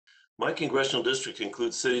My congressional district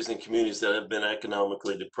includes cities and communities that have been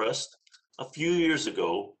economically depressed. A few years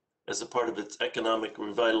ago, as a part of its economic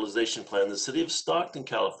revitalization plan, the city of Stockton,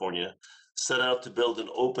 California, set out to build an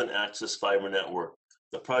open access fiber network.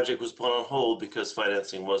 The project was put on hold because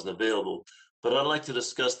financing wasn't available, but I'd like to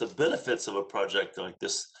discuss the benefits of a project like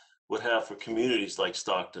this would have for communities like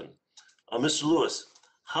Stockton. Mr. Lewis,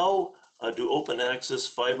 how do open access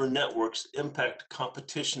fiber networks impact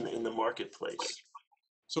competition in the marketplace?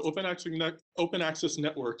 So open access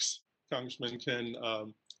networks, Congressman, can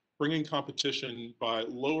bring in competition by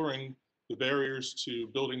lowering the barriers to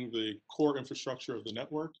building the core infrastructure of the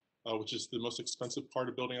network, which is the most expensive part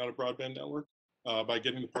of building out a broadband network, by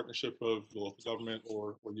getting the partnership of the local government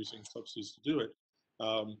or using subsidies to do it.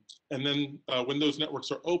 And then when those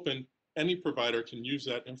networks are open, any provider can use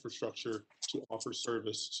that infrastructure to offer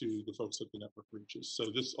service to the folks that the network reaches. So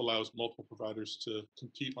this allows multiple providers to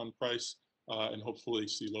compete on price and hopefully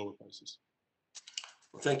see lower prices.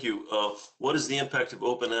 Well, thank you. What is the impact of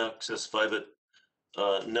open access fiber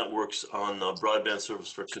networks on broadband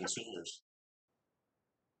service for consumers?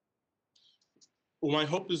 Well, my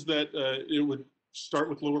hope is that it would start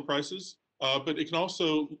with lower prices, but it can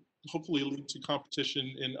also hopefully lead to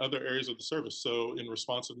competition in other areas of the service. So in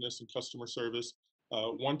responsiveness and customer service,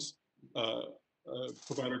 once a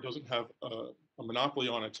provider doesn't have a monopoly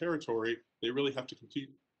on a territory, they really have to compete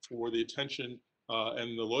for the attention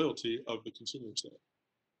and the loyalty of the consumers there.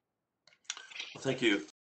 Well, thank you.